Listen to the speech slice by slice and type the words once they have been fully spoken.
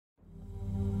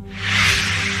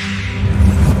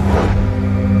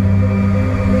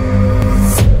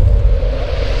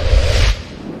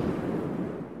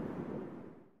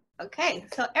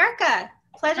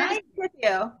Pleasure to Hi, speak with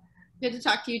you. good to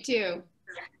talk to you too.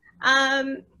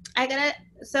 Um,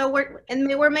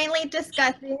 we're mainly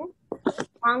discussing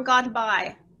On God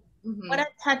By. What Hmm. a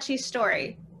touchy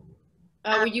story.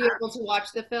 Were Um, you able to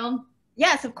watch the film?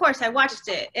 yes, of course, I watched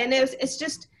it, and it was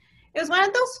one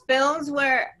of those films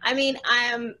where, I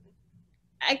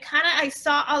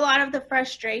saw a lot of the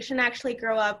frustration actually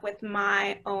grow up with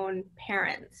my own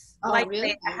parents. Oh, Like really?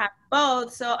 they have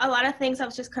both, so a lot of things I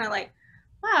was just kind of like,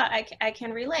 wow, I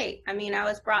can relate. I mean, I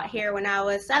was brought here when I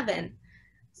was 7.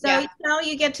 So, Yeah,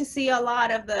 you get to see a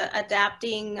lot of the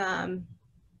adapting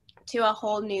to a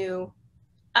whole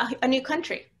a new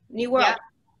country, new yeah, world.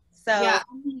 yeah. So,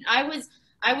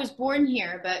 I was born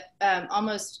here, but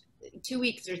almost 2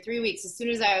 weeks or 3 weeks. As soon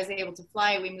as I was able to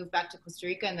fly, we moved back to Costa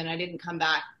Rica, and then I didn't come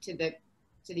back to the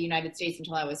United States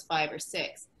until I was 5 or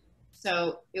 6.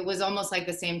 So it was almost like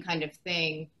the same kind of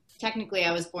thing. Technically,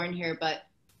 I was born here, but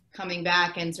coming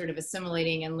back and sort of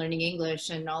assimilating and learning English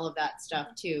and all of that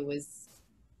stuff too was,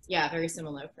 yeah, very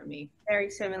similar for me. very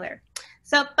similar.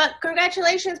 So, but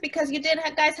congratulations because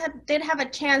did have a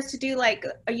chance to do like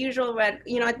a usual red.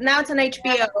 Now it's on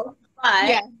HBO, but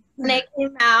Yeah. when it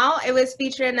came out, it was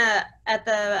featured at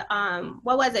the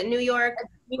what was it, New York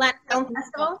New Land York Film Film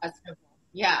Festival. Festival.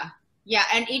 Yeah. Yeah.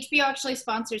 And HBO actually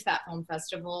sponsors that film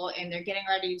festival, and they're getting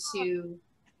ready to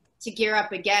gear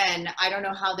up again. I don't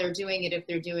know how they're doing it, if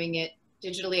they're doing it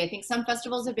digitally. I think some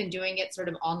festivals have been doing it sort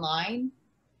of online,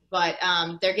 but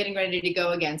they're getting ready to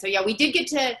go again. So yeah, we did get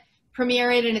to premiere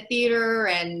it in a theater,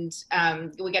 and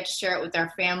we got to share it with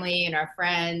our family and our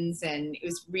friends, and it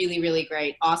was really, really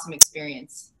great. Awesome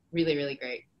experience. Really, really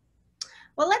great.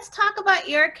 Well, let's talk about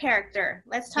your character.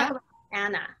 Let's talk Yeah. about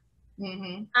Anna.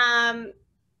 Hmm. Um,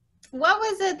 what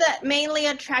was it that mainly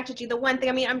attracted you? The one thing,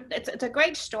 I mean, it's a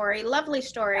great story, lovely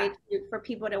story for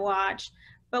people to watch.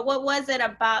 But what was it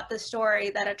about the story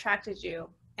that attracted you?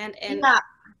 And Yeah.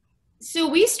 So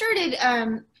we started,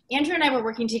 Andrew and I were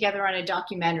working together on a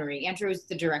documentary. Andrew was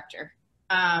the director.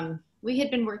 We had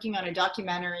been working on a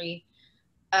documentary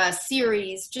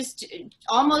series just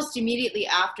almost immediately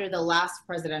after the last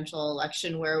presidential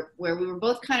election, where we were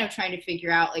both kind of trying to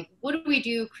figure out, like, what do we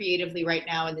do creatively right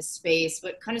now in this space?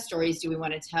 What kind of stories do we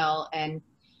want to tell? And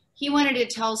he wanted to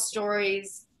tell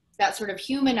stories that sort of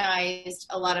humanized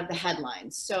a lot of the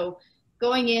headlines. So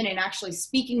going in and actually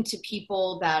speaking to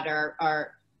people that are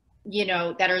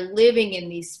that are living in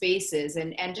these spaces,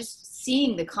 and just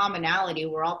seeing the commonality.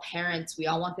 We're all parents. We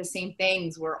all want the same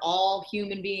things. We're all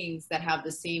human beings that have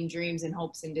the same dreams and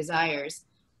hopes and desires.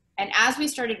 And as we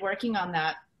started working on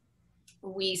that,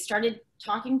 we started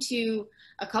talking to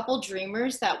a couple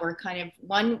dreamers that were kind of,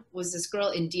 one was this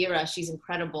girl, Indira. She's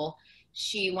incredible.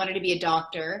 She wanted to be a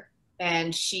doctor,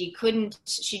 and she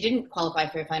didn't qualify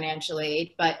for financial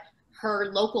aid, but her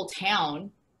local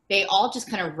town, they all just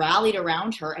kind of rallied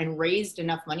around her and raised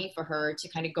enough money for her to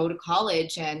kind of go to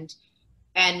college. And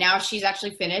now she's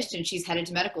actually finished, and she's headed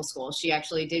to medical school. She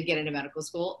actually did get into medical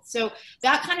school. So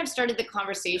that kind of started the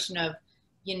conversation of,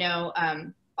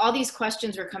 all these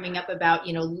questions were coming up about,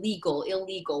 legal,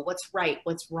 illegal, what's right,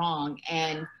 what's wrong.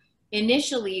 And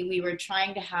initially we were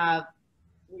trying to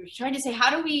say, how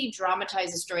do we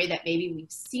dramatize a story that maybe we've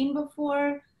seen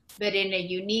before, but in a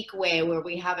unique way, where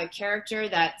we have a character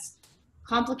that's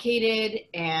complicated,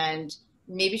 and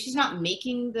maybe she's not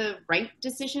making the right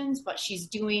decisions, but she's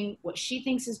doing what she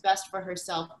thinks is best for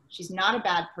herself. She's not a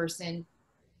bad person,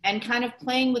 and kind of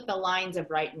playing with the lines of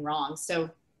right and wrong. So,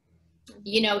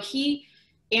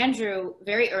 Andrew,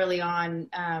 very early on,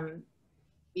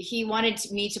 he wanted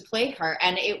me to play her,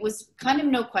 and it was kind of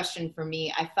no question for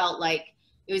me. I felt like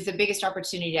it was the biggest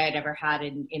opportunity I'd ever had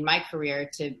in my career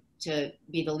to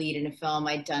be the lead in a film.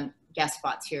 I'd done guest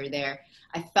spots here or there.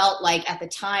 I felt like at the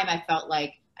time, I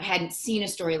hadn't seen a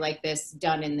story like this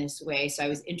done in this way, so I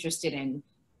was interested in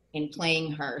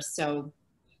playing her. So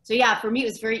yeah, for me, it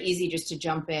was very easy just to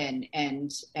jump in,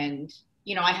 and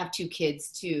I have 2 kids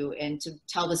too, and to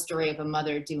tell the story of a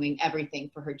mother doing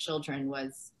everything for her children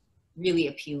was really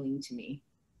appealing to me,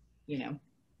 you know.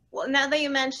 well, now that you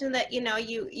mentioned that,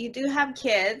 you do have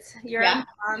kids, you're a Yeah,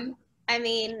 mom. I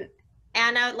mean,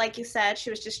 Anna, like you said, she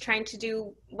was just trying to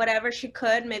do whatever she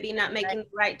could, maybe not making the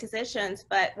right decisions,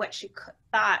 but what she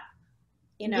thought,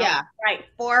 yeah, right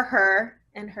for her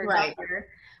and her right. daughter.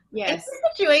 In Yes, this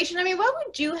situation, I mean, what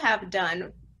would you have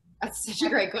done? that's such a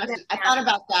great question. I thought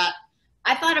about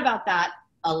that.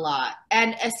 A lot,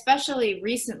 and especially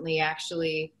recently,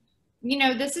 actually.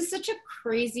 This is such a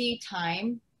crazy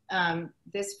time,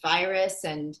 this virus,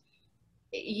 and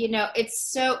we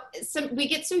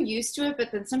get so used to it,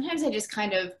 but then sometimes I just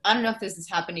kind of, I don't know if this is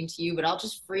happening to you, but I'll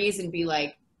just freeze and be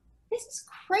like, this is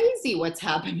crazy what's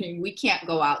happening. We can't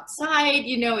go outside,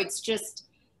 you know, it's just,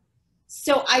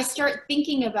 so I start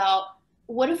thinking about,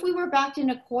 what if we were backed in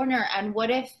a corner, and what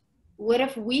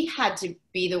if we had to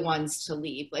be the ones to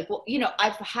leave? Like, well, you know,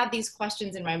 I've had these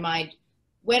questions in my mind.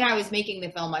 When I was making the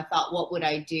film, I thought, what would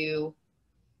I do?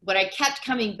 What I kept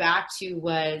coming back to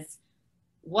was,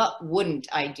 what wouldn't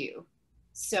I do?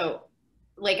 So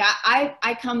like,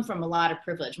 I come from a lot of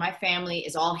privilege. My family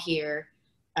is all here.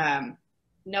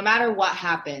 No matter what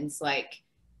happens, like,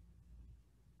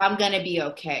 I'm gonna be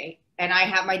okay. And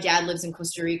my dad lives in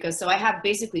Costa Rica, so I have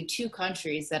basically two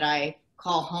countries that I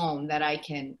call home, that I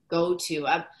can go to.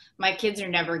 My kids are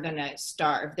never gonna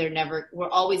starve. We're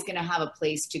always gonna have a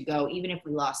place to go, even if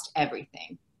we lost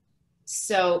everything.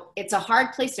 So it's a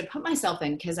hard place to put myself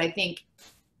in, because I think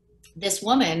this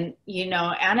woman, you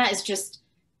know, Anna is just,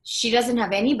 she doesn't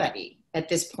have anybody at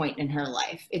this point in her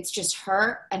life. It's just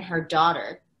her and her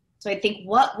daughter. So I think,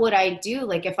 what would I do?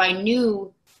 Like, if I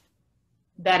knew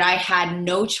that I had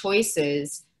no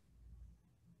choices,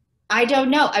 I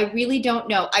don't know. I really don't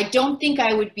know. I don't think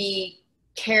I would be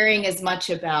caring as much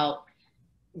about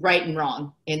right and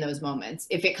wrong in those moments,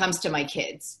 if it comes to my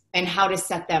kids and how to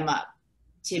set them up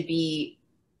to be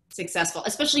successful,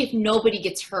 especially if nobody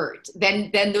gets hurt.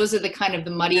 Then those are the kind of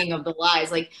the muddying of the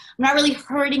lies. Like, I'm not really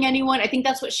hurting anyone. I think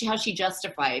that's how she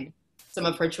justified some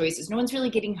of her choices. No one's really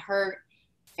getting hurt.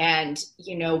 And,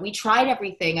 you know, we tried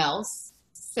everything else.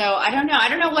 So I don't know. I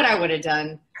don't know what I would have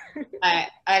done. I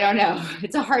don't know.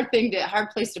 It's a hard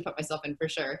place to put myself in, for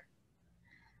sure.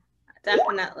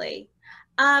 Definitely.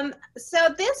 So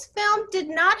this film did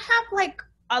not have like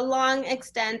a long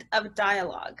extent of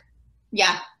dialogue.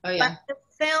 Yeah. Oh yeah. But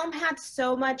the film had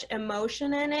so much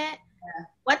emotion in it. Yeah.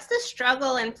 What's the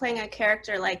struggle in playing a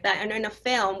character like that, and in a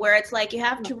film where it's like you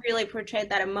have to really portray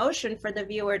that emotion for the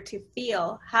viewer to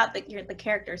feel how the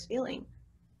character's feeling?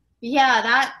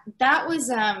 Yeah, that was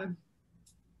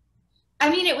I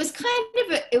mean, it was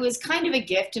kind of a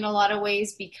gift in a lot of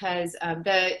ways, because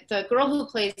the girl who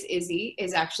plays Izzy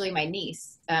is actually my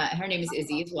niece. Her name is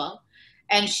Izzy as well.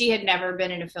 And she had never been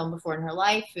in a film before in her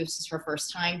life. It was just her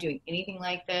first time doing anything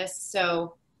like this.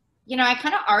 So, you know, I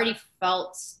kind of already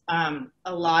felt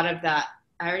a lot of that.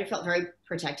 I already felt very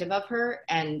protective of her,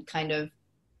 and kind of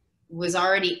was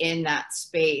already in that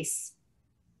space.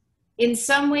 In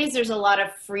some ways, there's a lot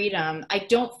of freedom. I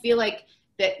don't feel like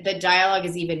the dialogue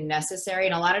is even necessary.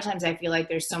 And a lot of times I feel like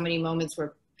there's so many moments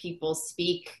where people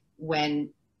speak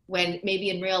when maybe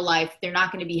in real life, they're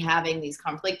not going to be having these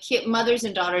conflicts. Like, mothers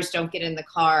and daughters don't get in the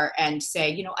car and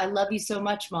say, you know, I love you so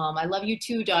much, Mom. I love you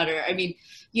too, daughter. I mean,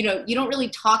 you know, you don't really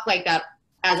talk like that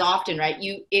as often, right?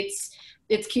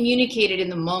 It's communicated in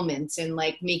the moments, and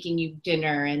like making you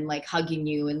dinner, and like hugging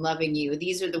you and loving you.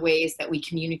 These are the ways that we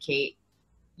communicate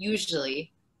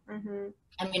usually. Mm-hmm.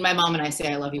 I mean, my mom and I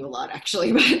say I love you a lot,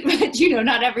 actually, but you know,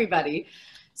 not everybody.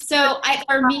 So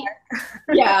for me,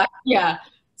 yeah.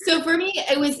 So for me,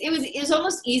 it was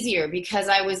almost easier, because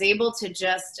I was able to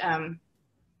just, I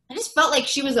just felt like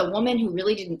she was a woman who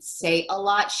really didn't say a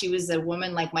lot. She was a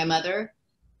woman like my mother.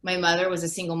 My mother was a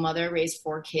single mother, raised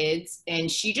 4 kids,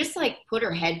 and she just like put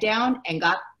her head down and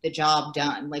got the job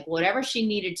done. Like, whatever she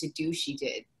needed to do, she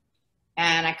did.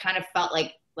 And I kind of felt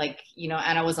like, you know,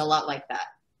 Anna was a lot like that.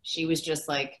 She was just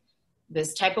like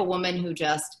this type of woman who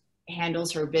just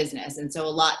handles her business. And so a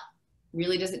lot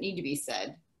really doesn't need to be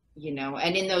said, you know.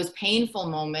 And in those painful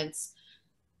moments,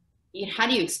 how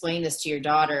do you explain this to your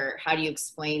daughter? How do you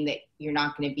explain that you're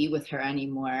not going to be with her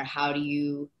anymore?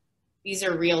 These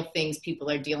are real things people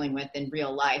are dealing with in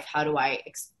real life. How do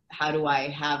I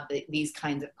have these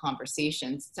kinds of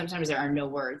conversations? Sometimes there are no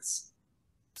words.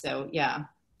 So, yeah.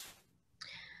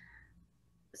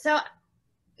 So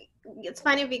it's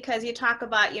funny, because you talk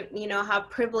about, you know, how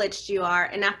privileged you are.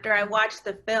 And after I watched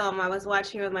the film, I was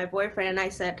watching with my boyfriend, and I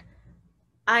said,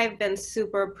 I've been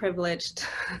super privileged.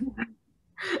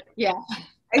 Yeah.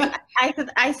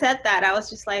 I said that. I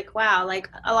was just like, wow, like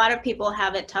a lot of people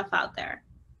have it tough out there.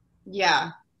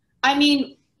 Yeah. I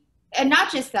mean, and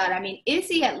not just that. I mean,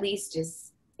 Izzy at least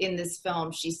is in this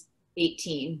film, she's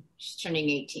 18. She's turning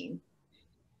 18.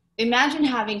 Imagine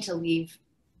having to leave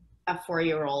a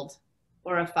 4-year-old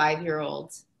or a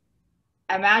 5-year-old.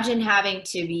 Imagine having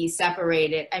to be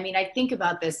separated. I mean, I think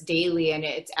about this daily, and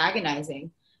it's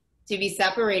agonizing to be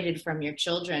separated from your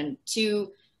children,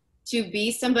 to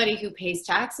be somebody who pays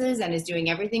taxes and is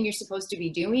doing everything you're supposed to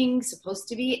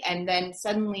be, and then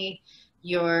suddenly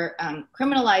you're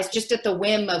criminalized just at the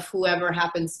whim of whoever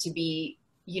happens to be,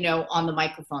 you know, on the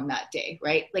microphone that day,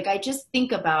 right? Like, I just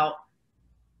think about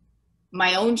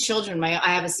my own children.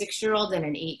 I have a 6-year-old and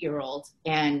an 8-year-old,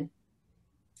 and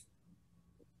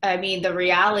I mean, the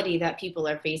reality that people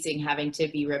are facing having to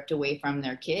be ripped away from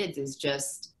their kids is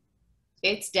just,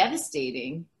 it's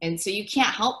devastating. And so you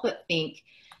can't help but think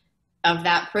of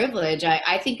that privilege.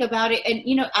 I think about it, and,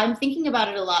 you know, I'm thinking about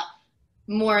it a lot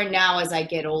more now as I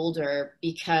get older,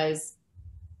 because,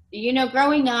 you know,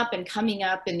 growing up and coming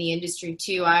up in the industry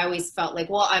too, I always felt like,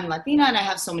 well, I'm Latina and I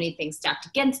have so many things stacked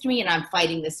against me and I'm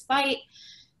fighting this fight.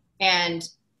 And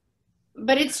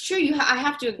but it's true, I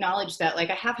have to acknowledge that, like,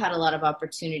 I have had a lot of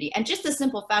opportunity, and just the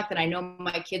simple fact that I know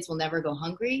my kids will never go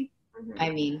hungry, I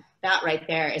mean, that right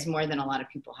there is more than a lot of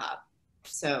people have.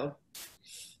 So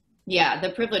yeah, the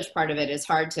privilege part of it is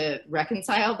hard to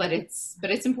reconcile, but it's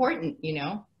important, you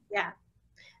know. Yeah.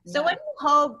 So what do you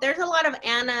hope, there's a lot of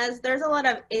Annas, there's a lot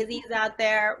of Izzy's out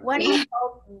there, what do you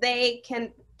hope they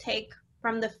can take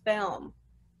from the film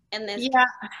in this? Yeah.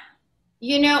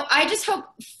 You know, I just hope,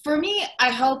 for me, I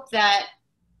hope that,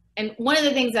 and one of the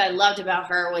things that I loved about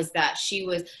her was that she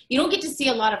was, you don't get to see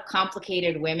a lot of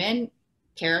complicated women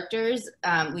characters,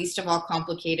 least of all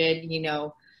complicated, you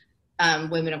know,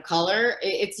 women of color.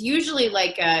 It's usually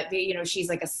like, you know, she's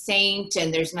like a saint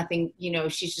and there's nothing, you know,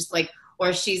 she's just like,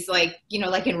 or she's like, you know,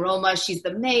 like in Roma, she's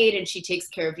the maid and she takes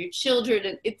care of your children.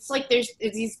 And it's like there's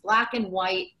these black and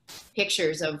white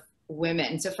pictures of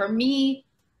women. So for me,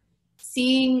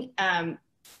 seeing Anna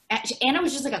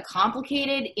was just like a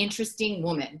complicated, interesting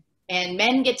woman, and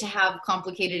men get to have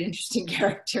complicated, interesting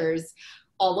characters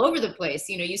all over the place.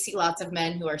 You know, you see lots of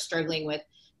men who are struggling with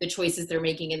the choices they're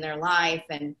making in their life.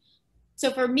 And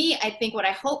so for me, I think what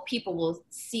I hope people will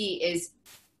see is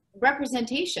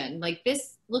representation. Like,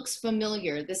 this looks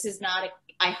familiar. This is not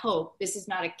I hope this is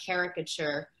not a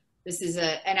caricature. This is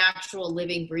an actual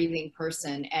living, breathing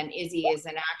person. And Izzy is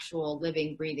an actual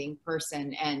living, breathing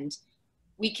person. And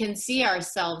we can see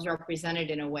ourselves represented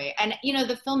in a way. And, you know,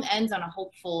 the film ends on a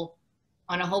hopeful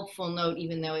note,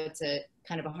 even though it's a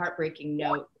kind of a heartbreaking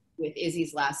note with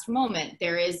Izzy's last moment.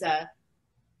 There is a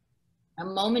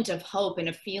moment of hope and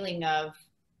a feeling of,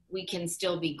 we can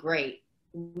still be great.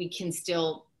 We can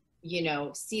still, you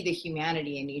know, see the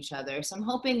humanity in each other. So I'm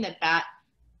hoping that that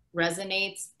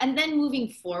resonates. And then moving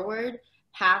forward,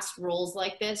 past roles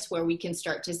like this, where we can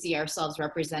start to see ourselves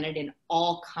represented in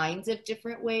all kinds of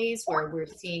different ways, where we're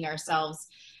seeing ourselves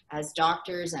as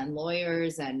doctors and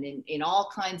lawyers and in all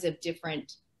kinds of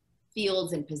different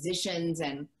fields and positions.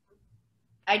 And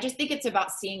I just think it's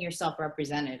about seeing yourself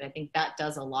represented. I think that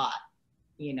does a lot,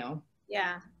 you know?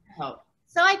 Yeah. Hope.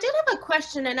 So I did have a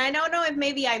question, and I don't know if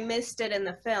maybe I missed it in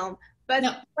the film, but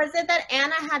was it that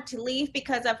Anna had to leave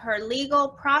because of her legal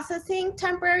processing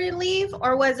temporary leave,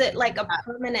 or was it like a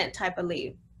permanent type of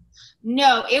leave?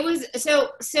 No, it was,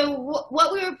 so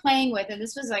what we were playing with, and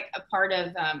this was like a part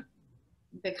of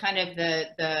the kind of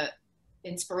the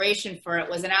inspiration for it,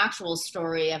 was an actual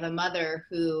story of a mother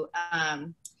who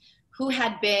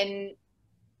had been,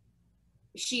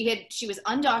 she was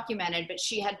undocumented, but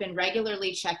she had been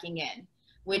regularly checking in,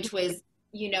 which was,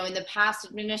 you know, in the past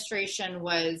administration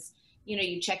was, you know,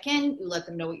 you check in, you let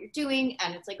them know what you're doing,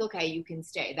 and it's like, okay, you can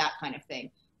stay, that kind of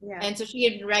thing. Yeah. And so she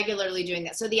had been regularly doing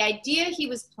that. So the idea he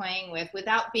was playing with,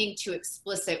 without being too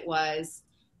explicit, was,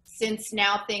 since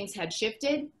now things had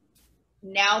shifted,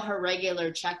 now her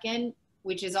regular check-in,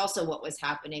 which is also what was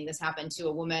happening, this happened to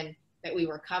a woman that we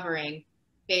were covering,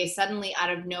 they suddenly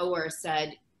out of nowhere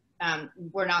said,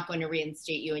 we're not going to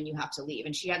reinstate you and you have to leave.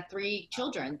 And she had 3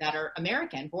 children that are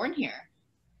American, born here.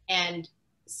 And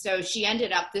so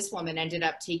this woman ended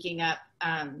up taking up,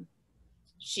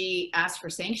 she asked for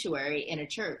sanctuary in a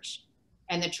church,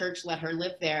 and the church let her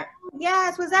live there.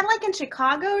 Yes, was that like in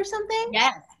Chicago or something?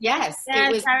 Yes. Yes,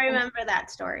 I remember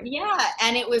that story. Yeah,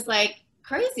 and it was like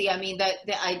crazy. I mean,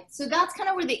 so that's kind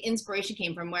of where the inspiration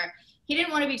came from, where he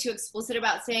didn't want to be too explicit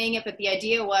about saying it, but the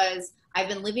idea was, I've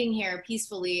been living here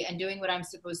peacefully and doing what I'm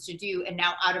supposed to do, and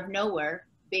now out of nowhere,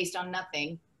 based on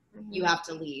nothing, you have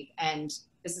to leave. And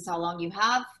this is how long you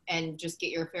have, and just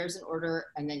get your affairs in order,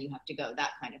 and then you have to go,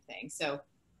 that kind of thing. So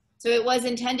it was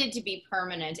intended to be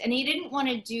permanent, and he didn't want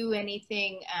to do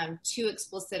anything too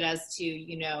explicit as to,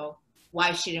 you know,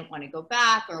 why she didn't want to go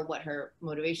back or what her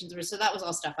motivations were. So that was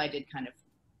all stuff I did kind of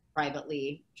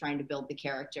privately, trying to build the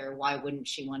character. Why wouldn't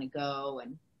she want to go?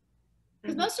 And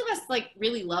because most of us like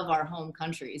really love our home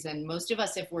countries, and most of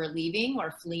us, if we're leaving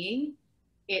or fleeing,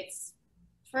 it's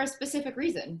for a specific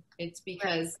reason. It's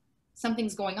because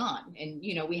something's going on, and,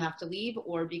 you know, we have to leave,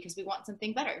 or because we want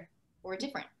something better or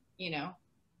different, you know?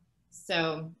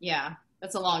 So yeah,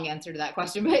 that's a long answer to that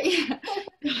question, but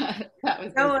yeah, that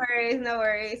was no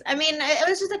worries. I mean, it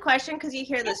was just a question because you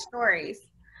hear the stories.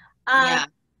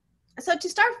 So to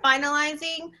start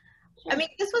finalizing, I mean,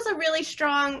 this was a really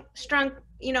strong,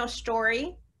 you know,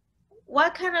 story.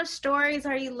 what kind of stories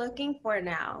are you looking for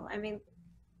now? I mean,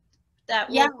 that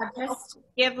Yeah, will just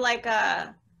give like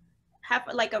a have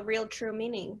like a real true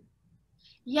meaning.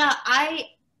 yeah,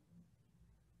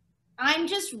 I'm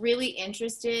just really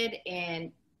interested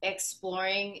in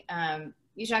exploring.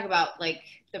 You talk about like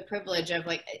the privilege of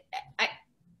like I,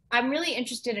 I'm really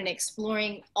interested in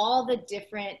exploring all the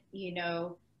different,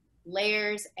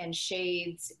 layers and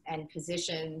shades and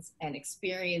positions and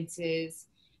experiences.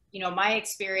 My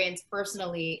experience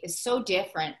personally is so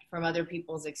different from other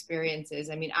people's experiences.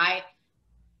 I mean,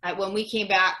 when we came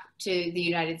back to the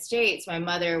United States, my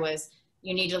mother was,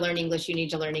 you need to learn English, you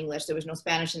need to learn English. There was no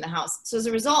Spanish in the house. So as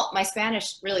a result, my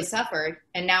Spanish really suffered.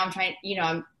 And now I'm trying,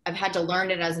 I've had to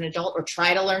learn it as an adult or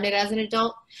try to learn it as an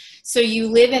adult. So you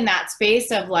live in that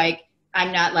space of like,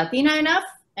 I'm not Latina enough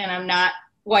and I'm not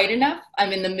white enough.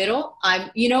 I'm in the middle.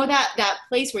 That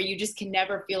place where you just can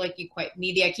never feel like you quite,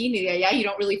 ni de aquí, ni de allá, you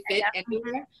don't really fit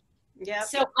anywhere. Yeah.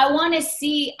 So I want to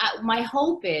see, my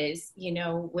hope is,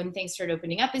 when things start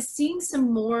opening up, is seeing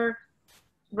some more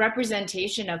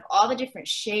representation of all the different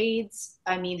shades.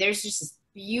 I mean, there's just this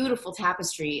beautiful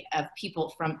tapestry of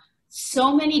people from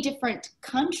so many different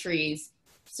countries,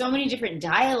 so many different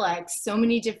dialects, so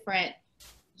many different,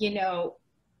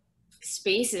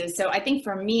 spaces. So I think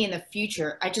for me in the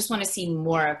future, I just want to see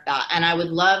more of that. And I would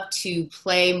love to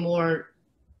play more,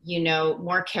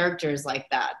 more characters like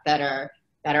that are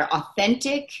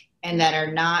authentic and that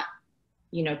are not,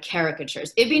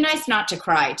 caricatures. It'd be nice not to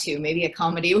cry too. Maybe a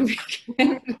comedy would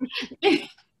be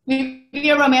maybe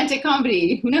a romantic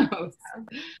comedy. Who knows?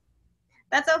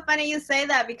 That's so funny you say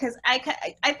that because I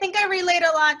think I relate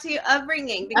a lot to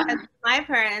upbringing because my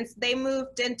parents, they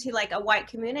moved into like a white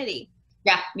community.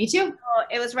 Yeah, me too. So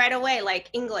it was right away like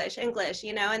English, and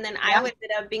then I ended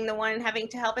up being the one having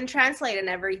to help and translate and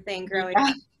everything growing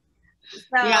up. So,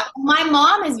 yeah, my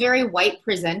mom is very white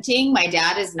presenting. My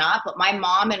dad is not, but my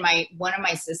mom and one of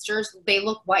my sisters, they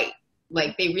look white.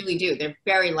 Like they really do. They're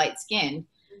very light skinned.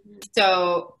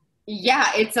 So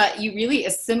yeah, it's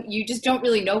you just don't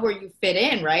really know where you fit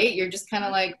in, right? You're just kind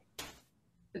of like,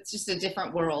 it's just a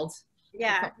different world.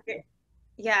 Yeah.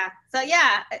 Yeah. So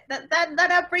yeah,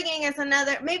 that upbringing is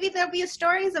another, maybe there'll be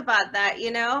stories about that,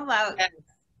 about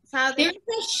how there's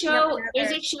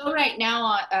a show right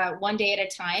now, One Day at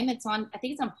a Time. It's on, I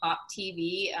think it's on Pop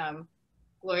TV.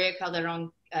 Gloria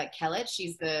Calderon Kellett,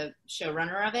 she's the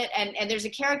showrunner of it. And there's a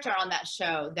character on that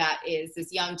show that is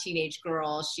this young teenage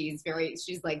girl. She's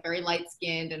like very light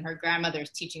skinned and her grandmother's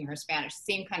teaching her Spanish,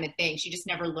 same kind of thing. She just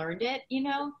never learned it,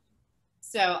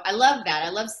 So I love that. I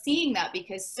love seeing that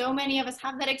because so many of us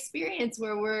have that experience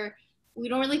where we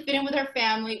don't really fit in with our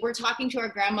family. We're talking to our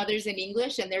grandmothers in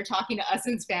English and they're talking to us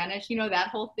in Spanish, that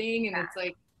whole thing. And it's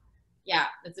like, yeah,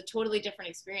 it's a totally different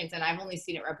experience. And I've only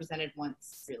seen it represented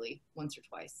once or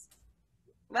twice.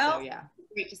 Well, so yeah,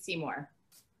 great to see more.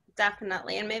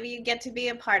 Definitely. And maybe you get to be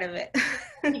a part of it.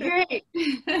 Great.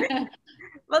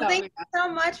 Well, thank you so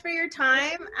much for your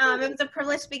time. It was a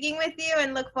privilege speaking with you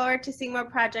and look forward to seeing more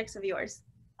projects of yours.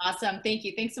 Awesome. Thank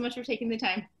you. Thanks so much for taking the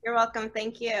time. You're welcome.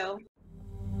 Thank you.